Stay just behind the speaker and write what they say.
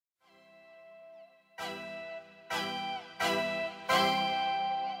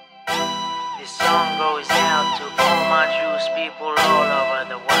This song goes out to all my Druze people all over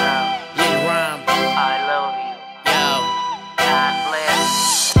the world. LilRam, I love you. yo. God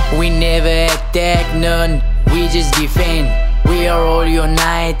bless. We never attack none, we just defend. We are all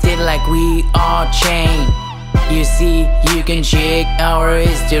united like we are chained. You see, you can check our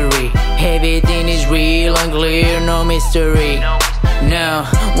history. Everything is real and clear, no mystery. No,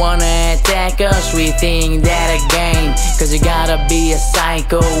 wanna attack us, we think that again. Cause you gotta be a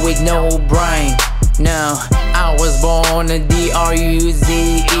psycho with no brain. No, I was born a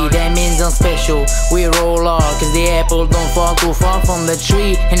D-R-U-Z-E. That means I'm special, we roll hard. Cause the apple don't fall too far from the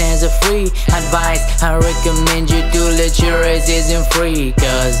tree. And as a free advice, I recommend you to let your racism free.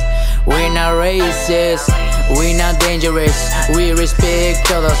 Cause we're not racist, we're not dangerous. We respect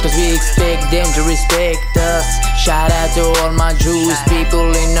others cause we expect them to respect us. Shout out to all my Druze people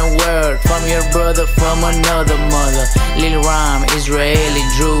in the world. From your brother, from another mother. LilRam, Israeli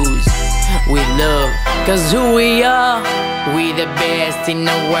Druze with love. Cause who we are, we the best in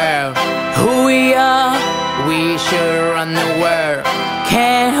the world. Who we are, we sure run the world.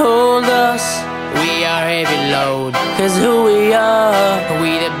 Can't hold us, we are heavy load. Cause who we are,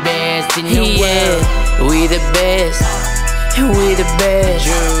 we the best in the world. We the best, we the best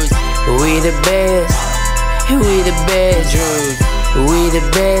Druze. We the best, we the best Druze. We the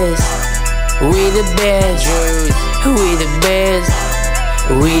best, we the best Druze. We the best,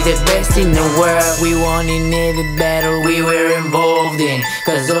 we the best in the world. We won in every battle we were involved in.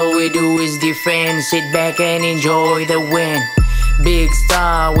 Cause all we do is defend. Sit back and enjoy the win. Big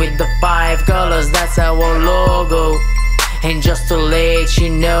star with the 5 colors, that's our logo. And just to let you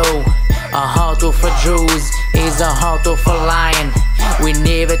know, a heart of a Druze is a heart of a lion. We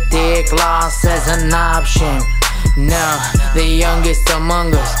never take loss as an option. No, the youngest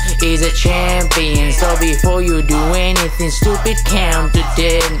among us is a champion. So before you do anything stupid, count to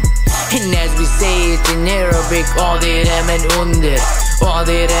 10. And as we say it in Arabic, Adiram and Under,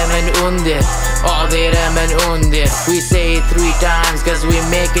 Adiram and Under, Adiram and Under. We say it 3 times cause we're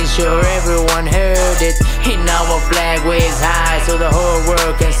making sure everyone heard it. And our flag waves high so the whole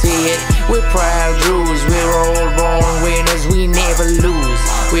world can see it. We're proud Druze, we're all born winners, we never lose.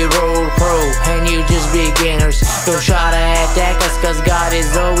 We roll pro and you just beginners. Don't try to attack us cause God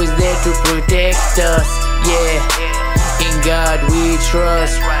is always there to protect us. Yeah, in God we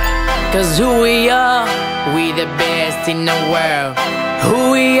trust. Cause who we are, we the best in the world.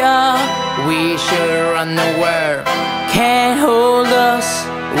 Who we are, we sure run the world. Can't hold us,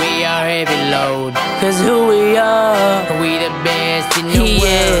 we are heavy load. Cause who we are, we the best in the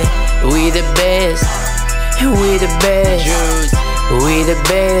world. We the best, we the best Druze. We the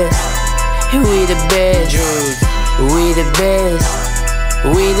best, we the best Druze. We the best,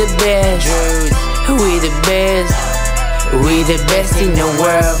 we the best Druze. We the best, we the best in the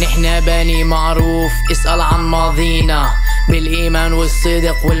world. نحنا بني معروف، اسأل عن ماضينا. بالإيمان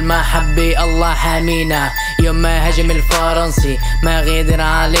والصدق والمحبة الله حامينا. يوم ما هجم الفرنسي ما غدر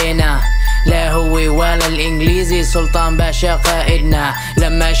علينا. لا هو ولا الإنجليزي، سلطان باشا قائدنا.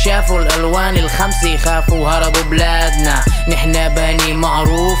 لما شافوا الألوان الخمسة خافوا هربوا بلادنا. نحنا بني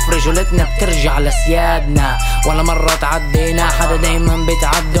معروف، رجولتنا بترجع لسيادنا. ولا مرة تعدينا حدا، دايما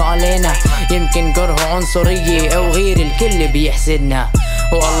بتعدوا علينا. يمكن كره عنصرية أو غير، الكل بيحسدنا.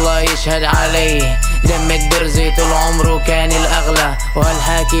 والله يشهد عليه دم الدرزي طول عمره كان الأغلى.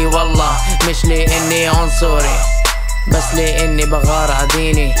 وهالحكي والله مش لأني عنصري، بس لأني بغار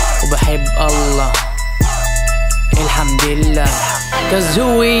عديني وبحب الله. الحمد لله. Cause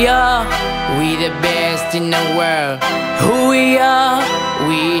who we are, we the best in the world. Who we are,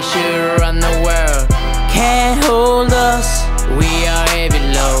 we should run the world. Can't hold us, we are heavy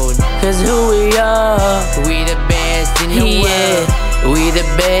load. Cause who we are, we the best in the world. We the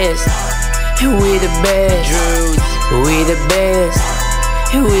best, we the best Druze. We the best,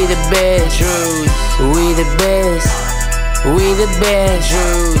 we the best Druze. We the best, we the best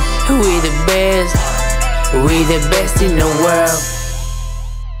Druze. We the best, we the best in the world.